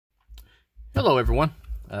Hello everyone,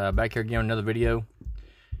 back here again with another video.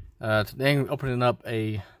 Today I'm opening up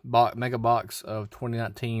a mega box of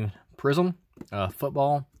 2019 Prizm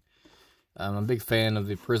football. I'm a big fan of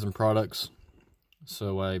the Prizm products,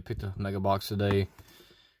 so I picked a mega box today.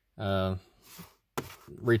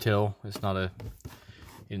 Retail, it's not a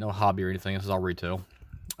no hobby or anything, this is all retail.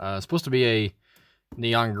 It's supposed to be a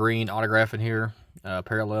neon green autograph in here,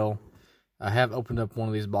 parallel. I have opened up one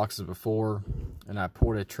of these boxes before, and I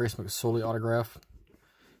poured a Trace McSorley autograph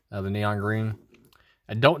of the neon green.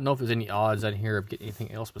 I don't know if there's any odds out here of getting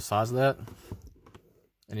anything else besides that,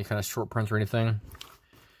 any kind of short prints or anything,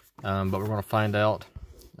 but we're going to find out.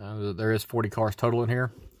 There is 40 cards total in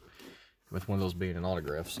here, with one of those being an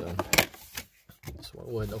autograph. So we'll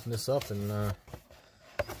go ahead and open this up and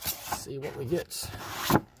see what we get.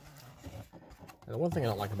 And the one thing I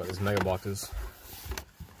don't like about these mega boxes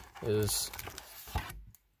is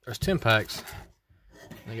there's 10 packs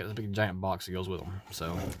and they got this big giant box that goes with them,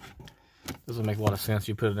 so it doesn't make a lot of sense.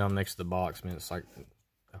 You put it down next to the box, I mean, it's like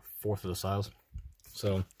a fourth of the size,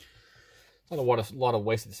 so it's not a lot of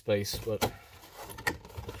wasted space. But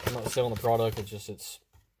I'm not selling the product, it seems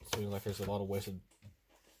like there's a lot of wasted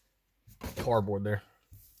cardboard there.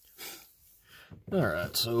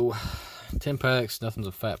 Alright, so 10 packs, nothing's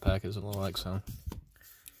a fat pack, it doesn't look like so.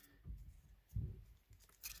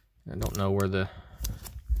 I don't know where the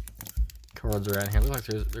cards are at here. It looks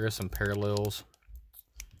like there is some parallels,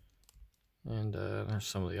 and there's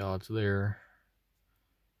some of the odds there.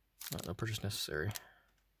 No purchase necessary.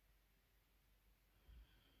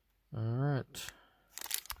 All right,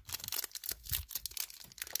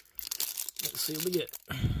 let's see what we get.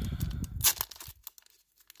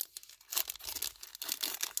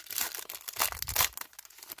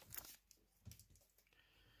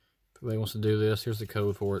 If anybody wants to do this, here's the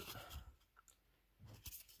code for it.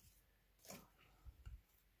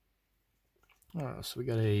 Alright, so we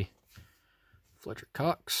got a Fletcher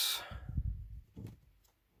Cox,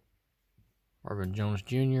 Marvin Jones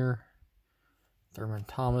Jr., Thurman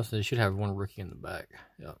Thomas. They should have one rookie in the back.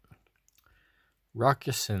 Yep.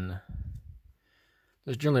 Rica.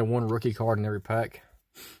 There's generally one rookie card in every pack,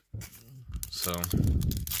 so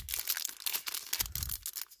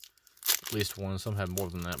at least one. Some have more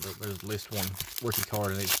than that, but there's at least one rookie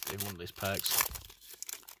card in one of these packs.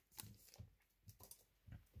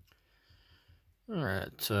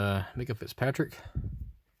 Alright, Mika Fitzpatrick,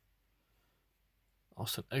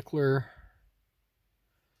 Austin Eckler.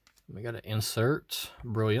 We got an insert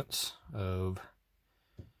brilliance of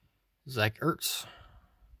Zach Ertz.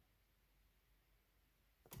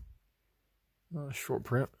 Short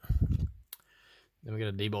print. Then we got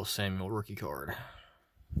a Deebo Samuel rookie card.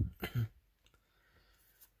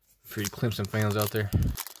 For you Clemson fans out there.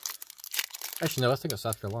 Actually, no, I think it's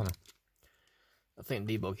South Carolina. I think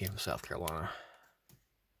Deebo came from South Carolina.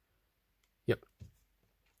 Yep.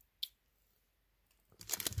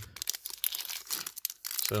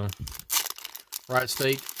 So, right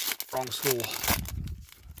state, wrong school.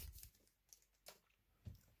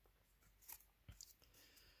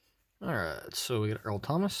 Alright, so we got Earl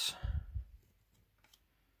Thomas,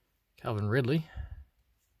 Calvin Ridley,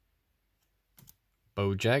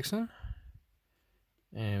 Bo Jackson,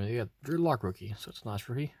 and we got Drew Lock rookie, so it's a nice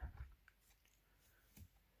rookie.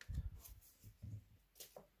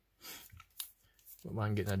 Don't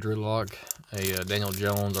mind getting a Drew Lock, a Daniel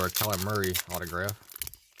Jones, or a Kyler Murray autograph.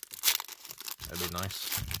 That'd be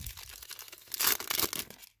nice.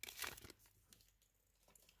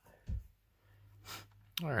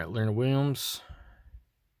 Alright, Leonard Williams,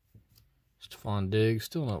 Stephon Diggs,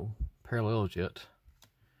 still no parallels yet.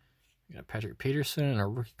 We got Patrick Peterson, and our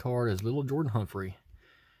rookie card is Little Jordan Humphrey.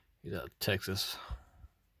 He's out of Texas.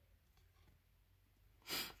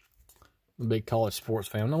 I'm a big college sports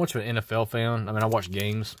fan. I'm not much of an NFL fan. I mean, I watch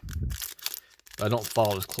games, but I don't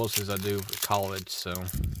follow as closely as I do for college, so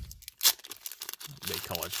big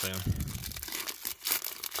college fan.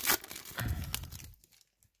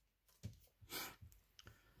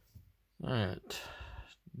 Alright,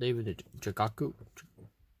 David Njoku,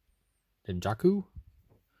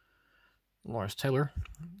 Lawrence Taylor.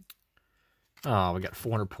 Oh, we got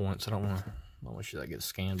 400 points. I don't want to sure that gets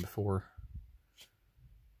scanned before.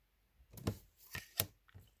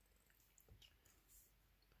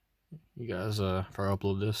 You guys, if I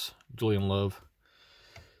upload this, Julian Love,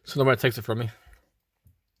 so nobody takes it from me.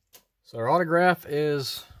 So our autograph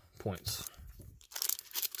is points.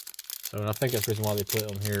 So I think that's the reason why they put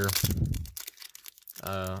it on here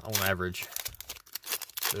on average.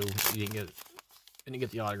 So you didn't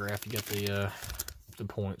get the autograph, you get the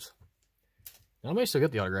points. Now, I may still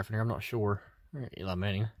get the autograph in here, I'm not sure. Eli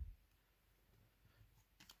Manning.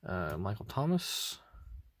 Michael Thomas,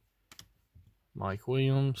 Mike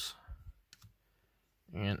Williams,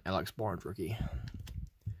 and Alex Barnes rookie.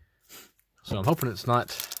 So I'm hoping it's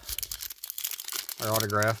not our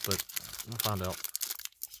autograph, but we'll find out.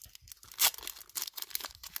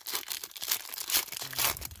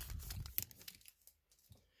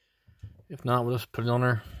 If not, we'll just put it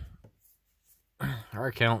on our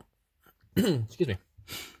account. Excuse me.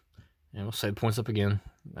 And we'll save points up again.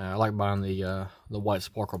 I like buying the white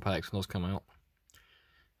sparkle packs when those come out.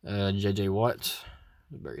 J.J. Watt,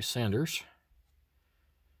 Barry Sanders.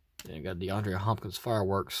 Then you got DeAndre Hopkins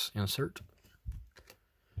fireworks insert.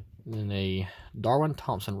 And then a Darwin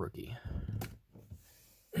Thompson rookie.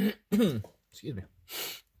 Excuse me.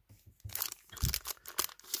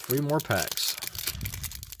 3 more packs.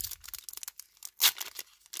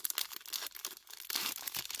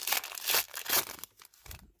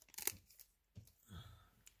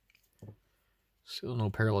 Still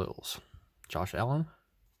no parallels. Josh Allen,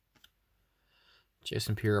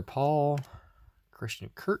 Jason Pierre-Paul,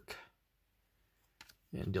 Christian Kirk,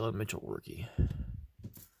 and Dylan Mitchell rookie.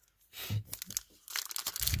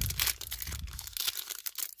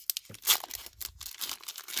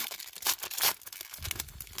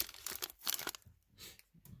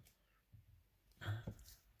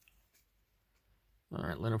 All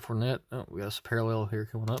right, Leonard Fournette. Oh, we got a parallel here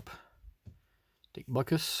coming up. Dick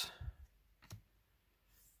Buckus.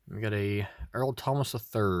 We got a Earl Thomas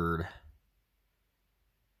III.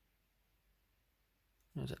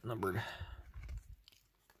 Is that numbered?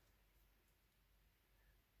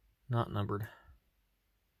 Not numbered.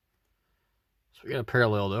 So we got a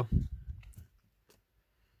parallel though.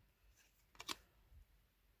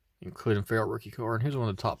 Including favorite rookie card. Here's one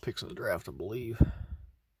of the top picks of the draft, I believe.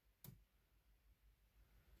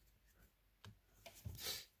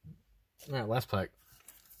 Alright, last pack.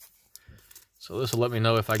 So this will let me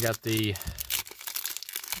know if I got the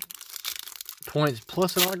points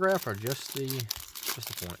plus an autograph or just the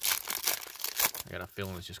points. I got a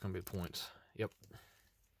feeling it's just gonna be points. Yep.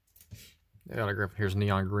 The autograph here's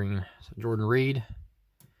neon green. So Jordan Reed,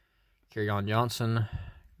 Kerryon Johnson,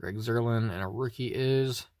 Greg Zerlin, and a rookie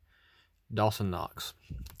is Dawson Knox.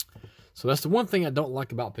 So that's the one thing I don't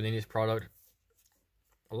like about Panini's product.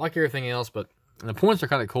 I like everything else, but the points are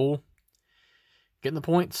kind of cool. Getting the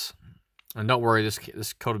points. And don't worry, this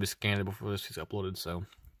code will be scanned before this is uploaded, so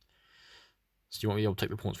you won't be able to take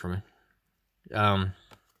the points from me.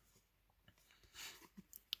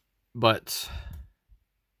 But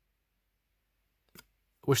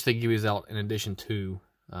wish they give these out in addition to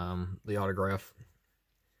the autograph.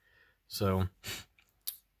 So,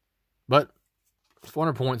 but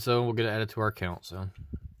 400 points though, we'll get it added to our account. So,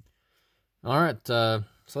 all right. So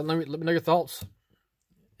let me know your thoughts,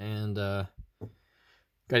 and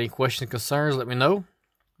got any questions, concerns, let me know.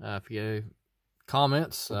 If you have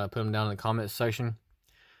comments, put them down in the comments section.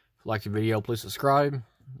 If you like the video, please subscribe,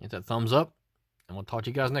 hit that thumbs up, and we'll talk to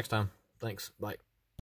you guys next time. Thanks. Bye.